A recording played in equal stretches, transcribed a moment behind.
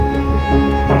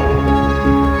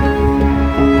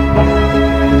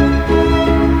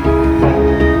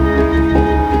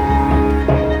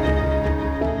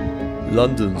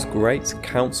London's great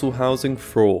council housing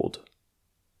fraud.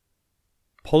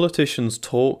 Politicians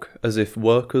talk as if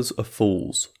workers are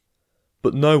fools,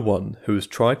 but no one who has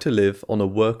tried to live on a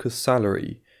worker's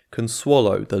salary can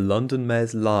swallow the London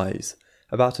Mayor's lies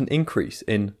about an increase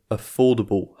in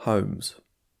affordable homes.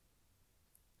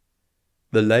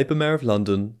 The Labour Mayor of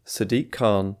London, Sadiq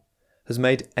Khan, has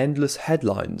made endless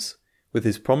headlines with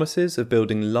his promises of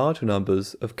building large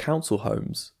numbers of council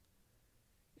homes.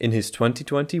 In his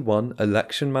 2021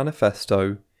 election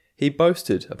manifesto, he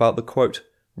boasted about the quote,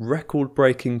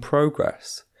 record-breaking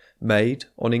progress made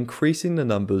on increasing the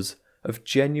numbers of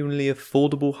genuinely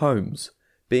affordable homes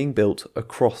being built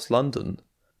across London,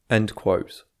 end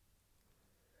quote.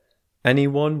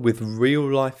 Anyone with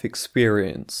real-life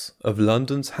experience of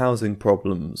London's housing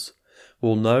problems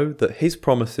will know that his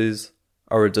promises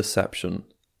are a deception.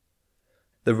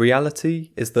 The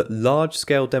reality is that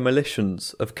large-scale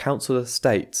demolitions of council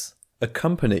estates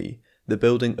accompany the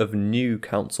building of new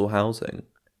council housing.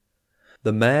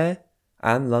 The Mayor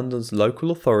and London's local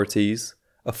authorities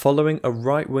are following a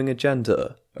right-wing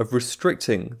agenda of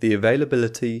restricting the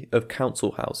availability of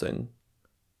council housing.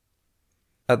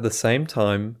 At the same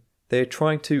time, they are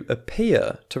trying to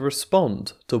appear to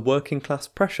respond to working-class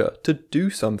pressure to do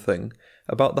something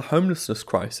about the homelessness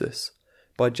crisis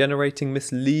by generating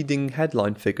misleading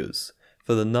headline figures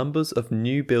for the numbers of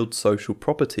new-build social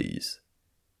properties.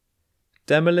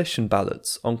 Demolition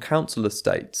ballots on council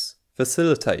estates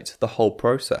facilitate the whole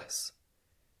process.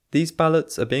 These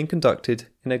ballots are being conducted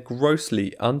in a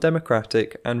grossly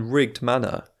undemocratic and rigged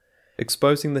manner,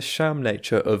 exposing the sham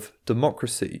nature of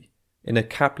democracy in a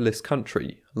capitalist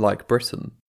country like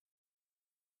Britain.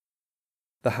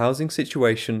 The housing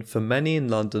situation for many in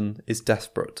London is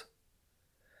desperate.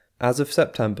 As of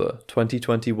September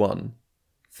 2021,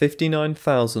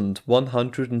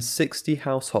 59,160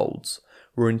 households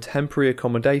were in temporary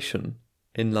accommodation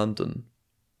in London.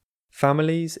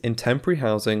 Families in temporary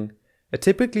housing are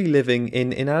typically living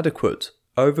in inadequate,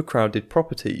 overcrowded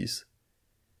properties.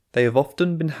 They have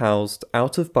often been housed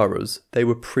out of boroughs they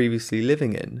were previously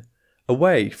living in,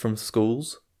 away from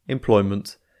schools,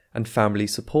 employment, and family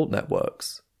support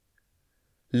networks.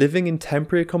 Living in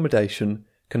temporary accommodation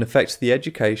can affect the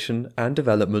education and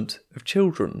development of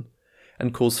children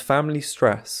and cause family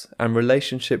stress and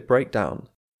relationship breakdown.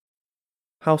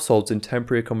 Households in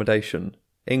temporary accommodation,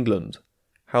 England,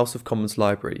 House of Commons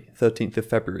Library, 13th of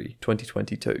February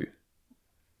 2022.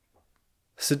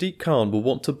 Sadiq Khan will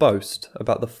want to boast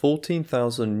about the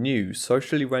 14,000 new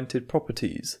socially rented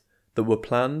properties that were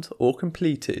planned or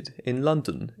completed in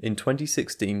London in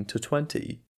 2016 to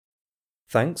 20,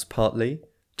 thanks partly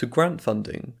to grant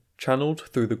funding channelled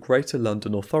through the Greater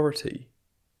London Authority.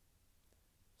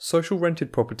 Social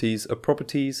rented properties are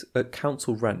properties at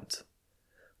council rent,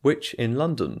 which in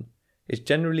London is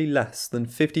generally less than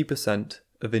 50%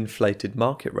 of inflated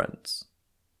market rents.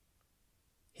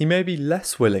 He may be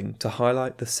less willing to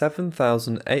highlight the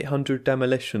 7,800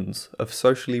 demolitions of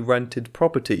socially rented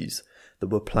properties that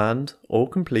were planned or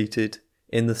completed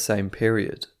in the same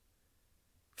period.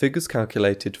 Figures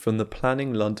calculated from the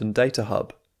Planning London Data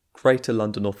Hub, Greater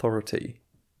London Authority.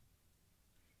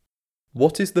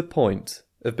 What is the point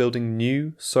of building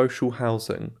new social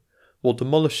housing while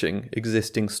demolishing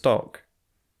existing stock?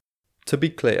 To be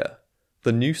clear,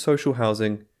 the new social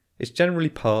housing is generally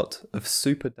part of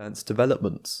super dense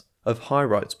developments of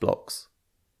high-rise blocks.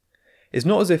 It's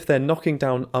not as if they're knocking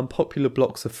down unpopular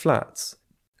blocks of flats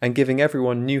and giving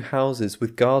everyone new houses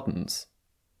with gardens.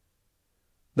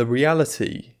 The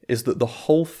reality is that the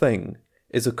whole thing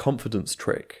is a confidence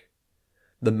trick.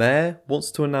 The Mayor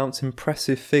wants to announce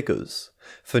impressive figures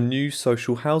for new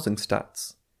social housing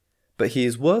stats, but he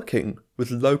is working with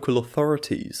local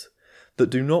authorities that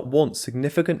do not want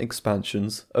significant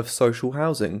expansions of social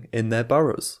housing in their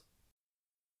boroughs.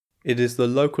 It is the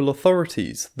local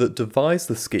authorities that devise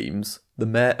the schemes the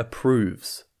Mayor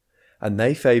approves, and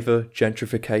they favour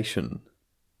gentrification.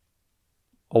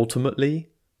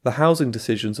 Ultimately, the housing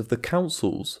decisions of the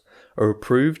councils are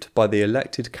approved by the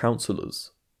elected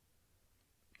councillors.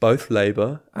 Both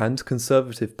Labour and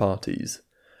Conservative parties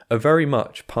are very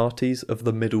much parties of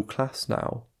the middle class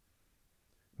now.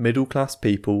 Middle class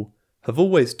people have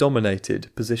always dominated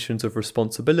positions of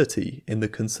responsibility in the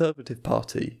Conservative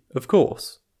Party, of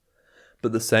course,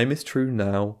 but the same is true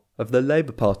now of the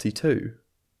Labour Party too.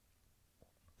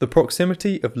 The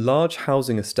proximity of large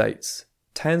housing estates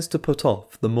tends to put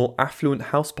off the more affluent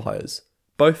house buyers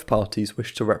both parties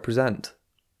wish to represent.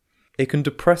 It can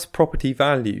depress property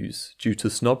values due to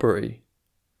snobbery.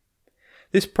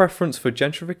 This preference for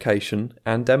gentrification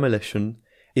and demolition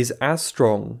is as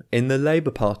strong in the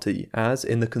Labour Party as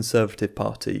in the Conservative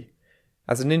Party,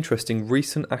 As an interesting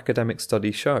recent academic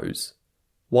study shows,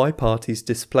 why parties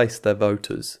displace their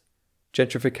voters,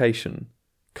 gentrification,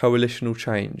 coalitional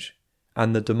change,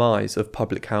 and the demise of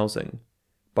public housing,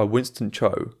 by Winston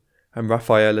Cho and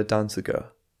Rafaela Danziger,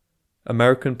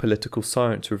 American Political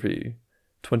Science Review,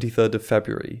 23rd of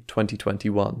February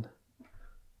 2021.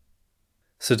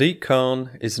 Sadiq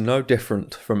Khan is no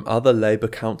different from other Labour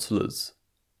councillors.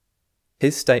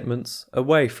 His statements,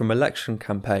 away from election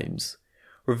campaigns,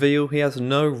 reveal he has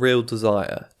no real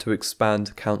desire to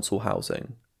expand council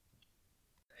housing.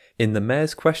 In the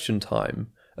Mayor's Question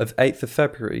Time of 8th of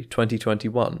February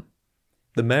 2021,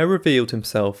 the Mayor revealed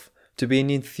himself to be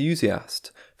an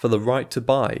enthusiast for the right to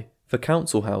buy for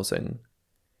council housing.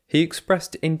 He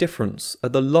expressed indifference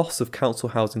at the loss of council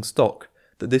housing stock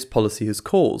that this policy has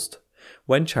caused,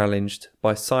 when challenged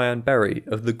by Cyan Berry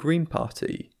of the Green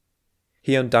Party.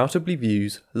 He undoubtedly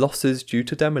views losses due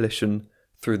to demolition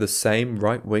through the same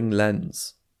right-wing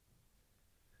lens.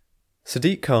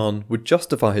 Sadiq Khan would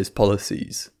justify his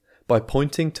policies by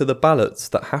pointing to the ballots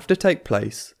that have to take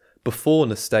place before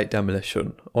an estate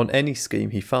demolition on any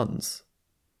scheme he funds.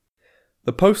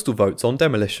 The postal votes on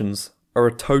demolitions are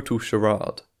a total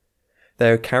charade.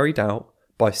 They are carried out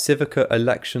by Civica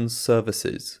Elections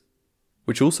Services,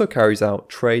 which also carries out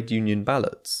trade union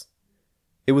ballots.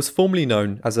 It was formerly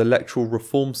known as Electoral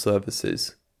Reform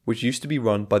Services, which used to be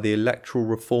run by the Electoral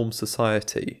Reform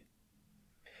Society.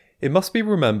 It must be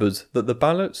remembered that the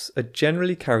ballots are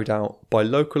generally carried out by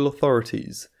local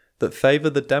authorities that favour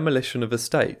the demolition of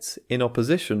estates in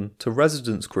opposition to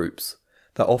residents' groups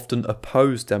that often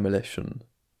oppose demolition.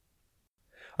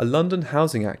 A London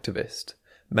housing activist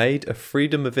made a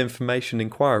Freedom of Information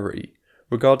inquiry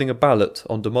regarding a ballot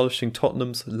on demolishing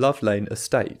Tottenham's Love Lane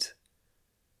estate.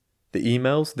 The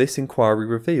emails this inquiry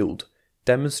revealed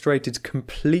demonstrated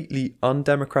completely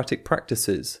undemocratic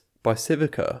practices by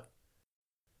Civica.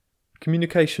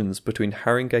 Communications between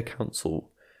Haringey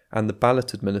Council and the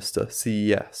ballot administrator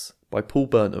CES by Paul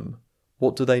Burnham,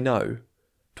 What Do They Know?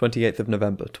 28th of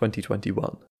November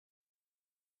 2021.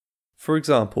 For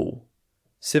example,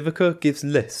 Civica gives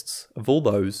lists of all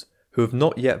those who have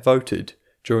not yet voted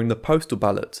during the postal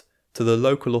ballot to the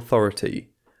local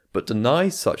authority, but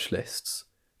denies such lists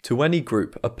to any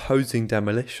group opposing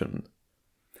demolition.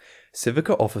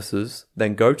 Civica officers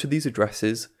then go to these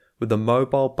addresses with a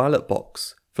mobile ballot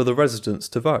box for the residents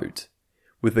to vote,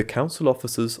 with the council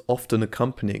officers often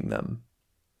accompanying them.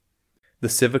 The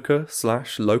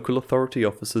Civica/local authority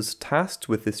officers tasked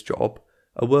with this job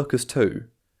are workers too,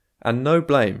 and no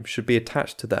blame should be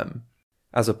attached to them,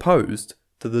 as opposed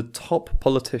to the top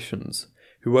politicians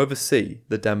who oversee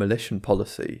the demolition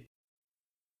policy.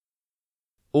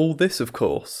 All this, of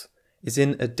course, is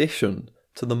in addition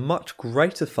to the much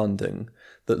greater funding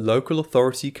that local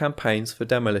authority campaigns for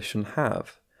demolition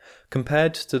have,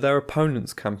 compared to their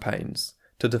opponents' campaigns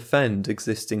to defend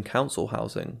existing council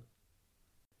housing.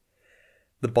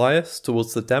 The bias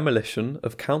towards the demolition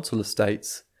of council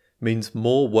estates means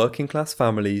more working-class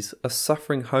families are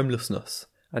suffering homelessness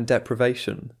and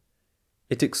deprivation.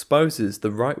 It exposes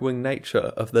the right-wing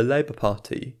nature of the Labour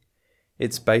Party,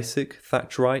 its basic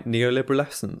Thatcherite neoliberal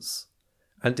essence,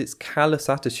 and its callous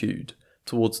attitude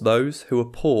towards those who are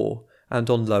poor and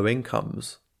on low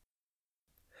incomes.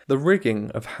 The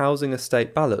rigging of housing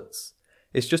estate ballots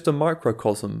is just a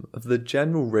microcosm of the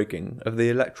general rigging of the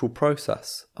electoral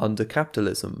process under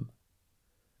capitalism.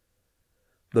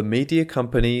 The media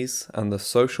companies and the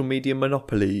social media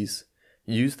monopolies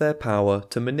use their power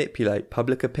to manipulate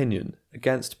public opinion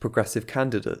against progressive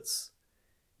candidates,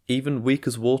 even weak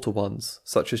as water ones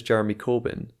such as Jeremy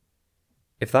Corbyn.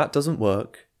 If that doesn't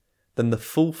work, then the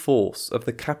full force of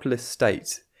the capitalist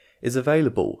state is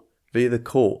available via the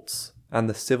courts and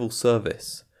the civil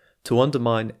service to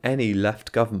undermine any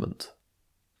left government.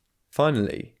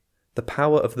 Finally, the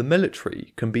power of the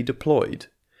military can be deployed,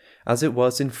 as it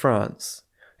was in France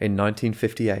in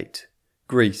 1958,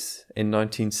 Greece in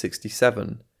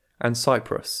 1967, and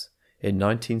Cyprus in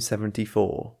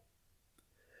 1974.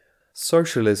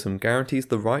 Socialism guarantees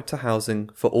the right to housing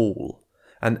for all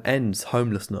and ends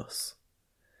homelessness.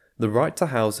 The right to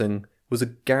housing was a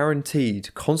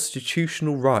guaranteed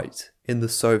constitutional right in the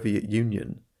Soviet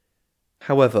Union.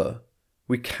 However,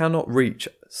 we cannot reach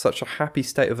such a happy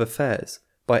state of affairs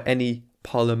by any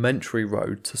parliamentary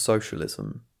road to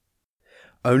socialism.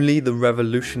 Only the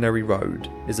revolutionary road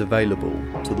is available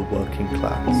to the working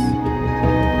class.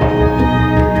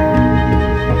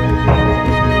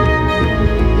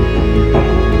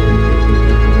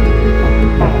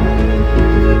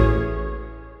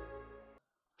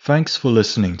 Thanks for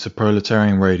listening to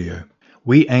Proletarian Radio.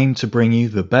 We aim to bring you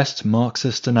the best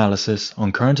Marxist analysis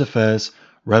on current affairs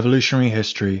revolutionary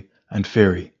history, and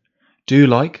theory. Do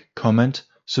like, comment,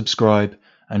 subscribe,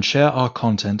 and share our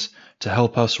content to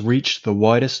help us reach the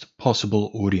widest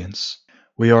possible audience.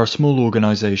 We are a small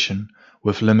organization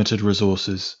with limited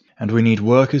resources, and we need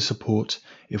workers' support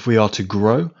if we are to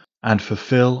grow and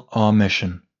fulfill our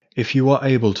mission. If you are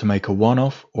able to make a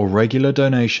one-off or regular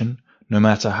donation, no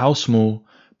matter how small,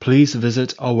 please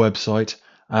visit our website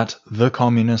at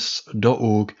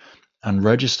thecommunists.org and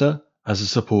register as a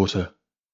supporter.